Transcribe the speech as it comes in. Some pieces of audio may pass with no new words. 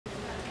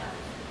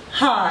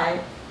Hi,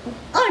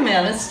 I'm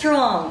Anna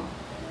Strong,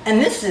 and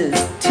this is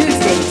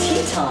Tuesday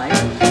Tea Time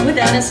with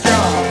Anna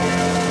Strong.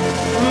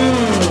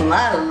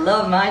 I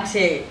love my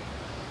tea.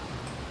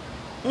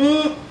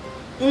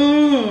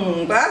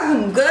 That's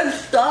some good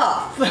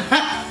stuff.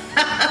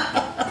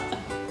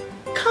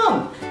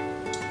 Come,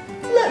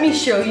 let me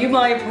show you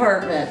my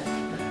apartment.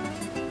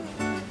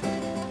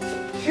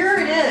 Here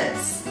it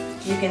is.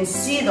 You can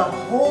see the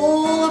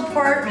whole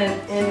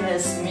apartment in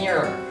this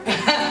mirror.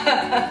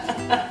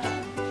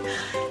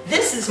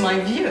 This is my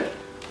view.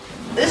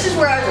 This is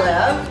where I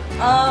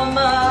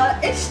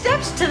live. It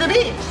steps to the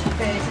beach,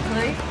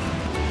 basically.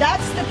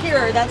 That's the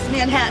pier. That's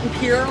Manhattan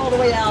Pier all the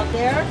way out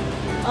there.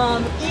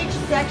 Each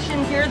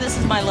section here, this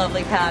is my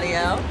lovely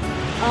patio.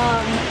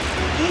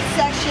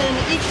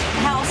 Each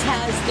house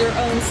has their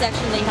own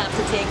section they have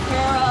to take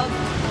care of.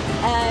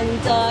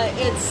 And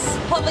it's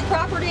public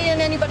property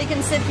and anybody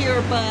can sit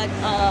here, but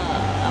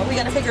we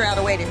gotta figure out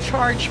a way to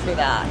charge for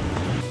that.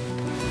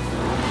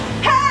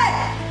 Hey!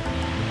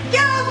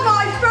 Get off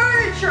my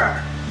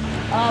furniture!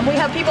 We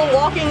have people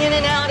walking in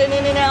and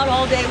out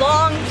all day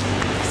long,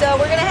 so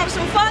we're gonna have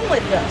some fun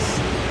with this.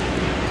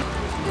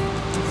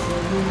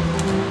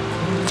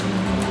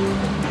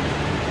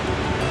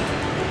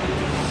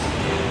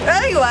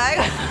 Anyway,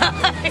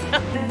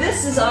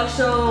 this is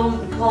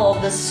also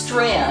called the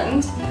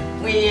Strand.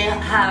 We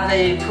have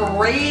a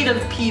parade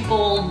of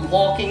people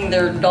walking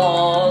their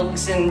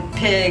dogs and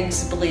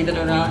pigs, believe it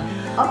or not,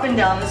 up and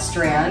down the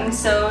Strand,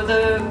 so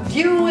the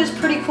view is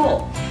pretty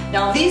cool.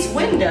 Now these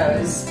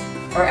windows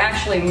are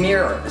actually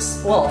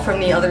mirrors. Well, from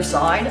the other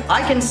side,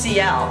 I can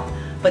see out,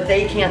 but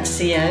they can't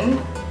see in.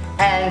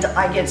 And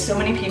I get so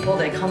many people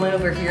that come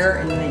over here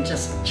and they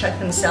just check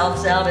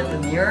themselves out at the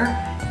mirror.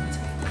 It's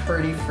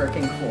pretty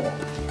freaking cool.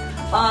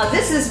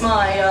 This is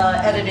my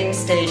editing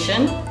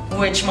station,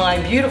 which my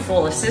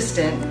beautiful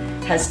assistant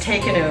has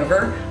taken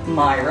over,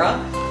 Myra.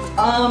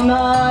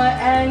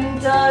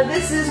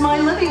 This is my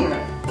living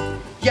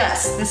room.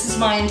 Yes, this is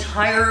my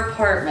entire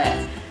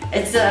apartment.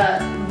 It's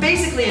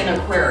basically an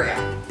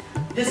aquarium.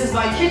 This is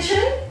my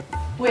kitchen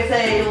with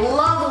a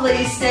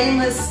lovely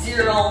stainless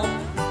steel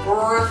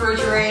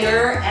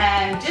refrigerator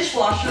and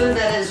dishwasher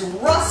that is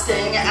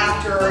rusting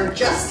after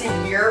just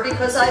a year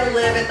because I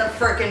live at the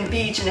frickin'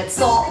 beach and it's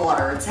salt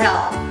water. It's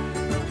hell.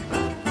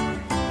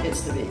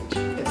 It's the beach.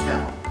 It's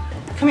hell.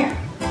 Come here.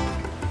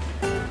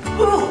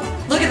 Ooh,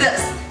 look at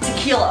this.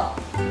 Tequila.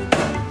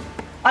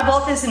 I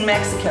bought this in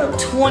Mexico.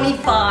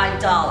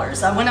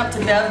 $25. I went up to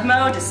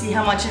Bevmo to see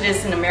how much it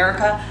is in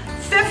America.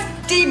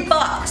 50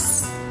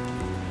 bucks.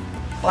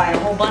 Buy a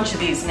whole bunch of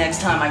these next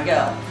time I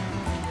go.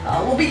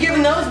 We'll be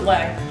giving those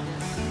away.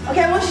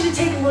 Okay, I want you to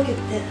take a look at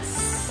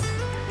this.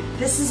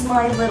 This is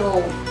my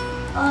little,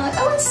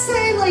 I would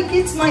say like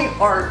it's my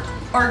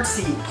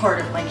artsy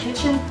part of my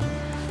kitchen.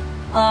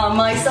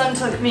 My son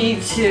took me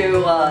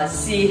to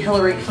see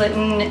Hillary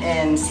Clinton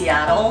in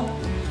Seattle,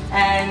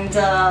 and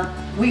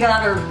we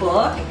got her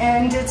book,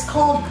 and it's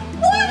called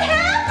What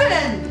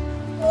Happened?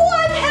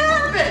 What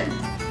Happened?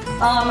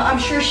 I'm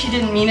sure she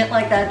didn't mean it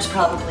like that. It's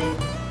probably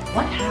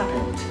what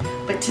happened?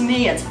 But to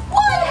me, it's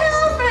what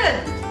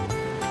happened?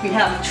 We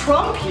have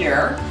Trump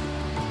here.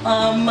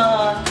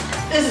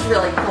 This is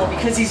really cool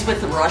because he's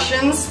with the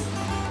Russians.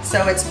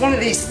 So it's one of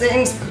these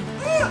things.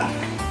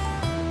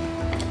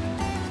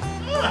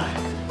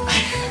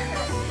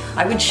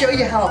 I would show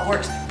you how it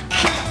works.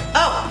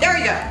 Oh, there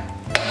you go.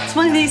 It's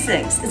one of these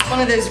things. It's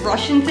one of those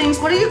Russian things.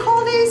 What do you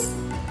call these?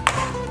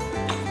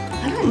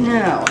 I don't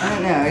know.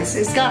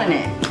 It's got a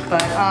name.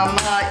 But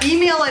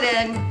email it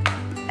in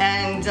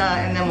and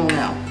then we'll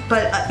know.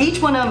 But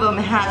each one of them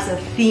has a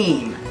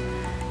theme.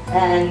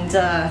 And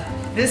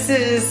this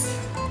is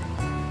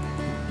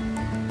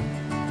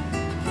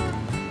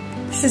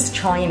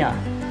China.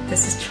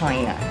 This is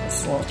China.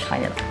 This little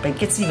China. But it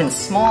gets even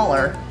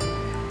smaller.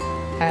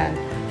 And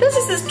this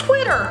is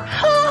Twitter.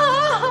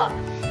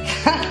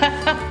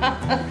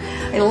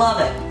 I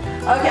love it.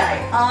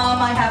 Okay,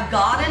 I have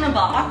God in a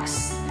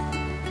box.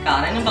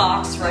 God in a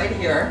box right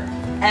here.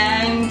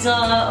 And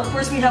of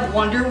course we have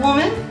Wonder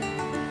Woman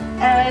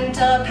and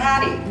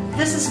Patty.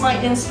 This is my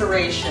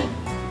inspiration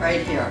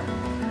right here.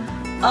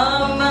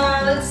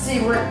 Let's see,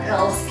 what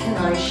else can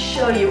I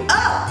show you?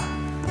 Ah!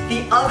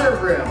 The other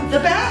room, the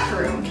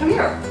bathroom. Come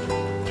here.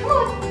 Come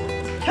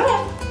on. Come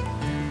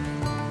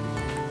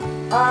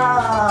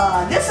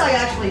on. This I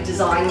actually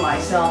designed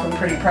myself. I'm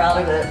pretty proud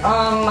of it.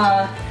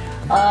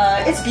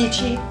 It's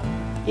beachy,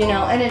 you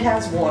know, and it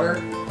has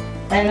water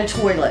and a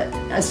toilet.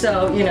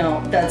 So, you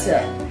know, that's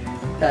it.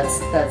 That's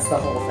the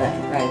whole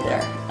thing right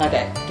there.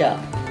 Okay, go.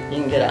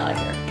 You can get out of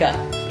here. Go.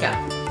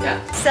 Yeah.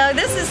 So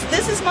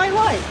this is my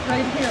life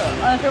right here.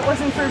 If it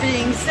wasn't for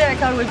being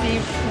sick, I would be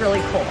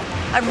really cool.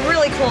 I have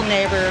really cool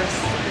neighbors,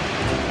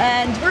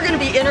 and we're going to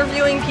be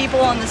interviewing people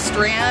on the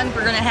Strand.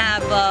 We're going to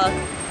have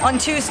on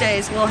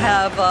Tuesdays we'll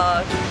have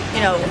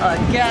you know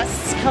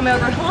guests come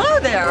over. Hello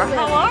there.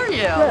 How are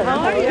you? Good. How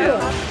are you?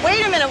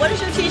 Wait a minute. What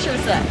does your T-shirt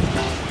say?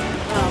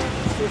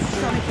 It's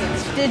stomach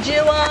cancer.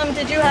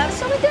 Did you have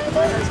stomach cancer?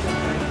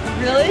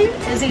 Really?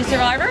 Is he a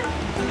survivor?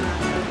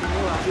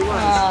 He was.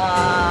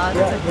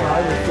 Yeah,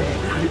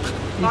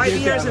 5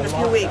 years and a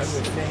few weeks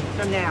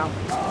from now.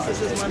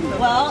 This is one.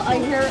 Well, I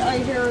hear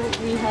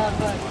we have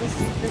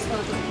this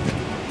photo.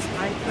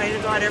 I pray to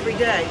God every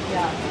day.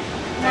 Yeah.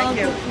 Thank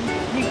you.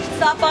 You can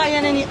stop by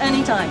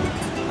any time.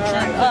 All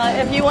right.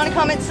 If you want to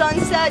come at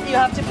sunset, you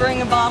have to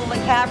bring a bottle of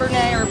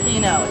Cabernet or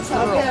Pinot. It's the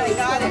rules. Okay,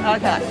 got it.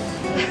 Okay.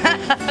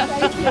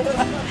 Thank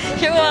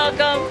you. You're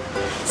welcome.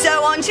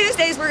 So on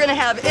Tuesdays, we're going to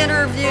have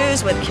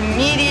interviews with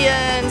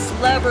comedians,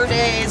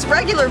 celebrities,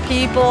 regular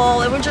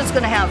people, and we're just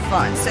going to have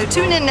fun. So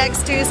tune in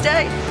next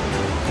Tuesday,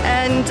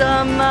 and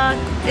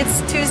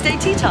it's Tuesday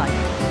Tea Time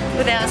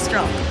with Anna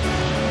Strom.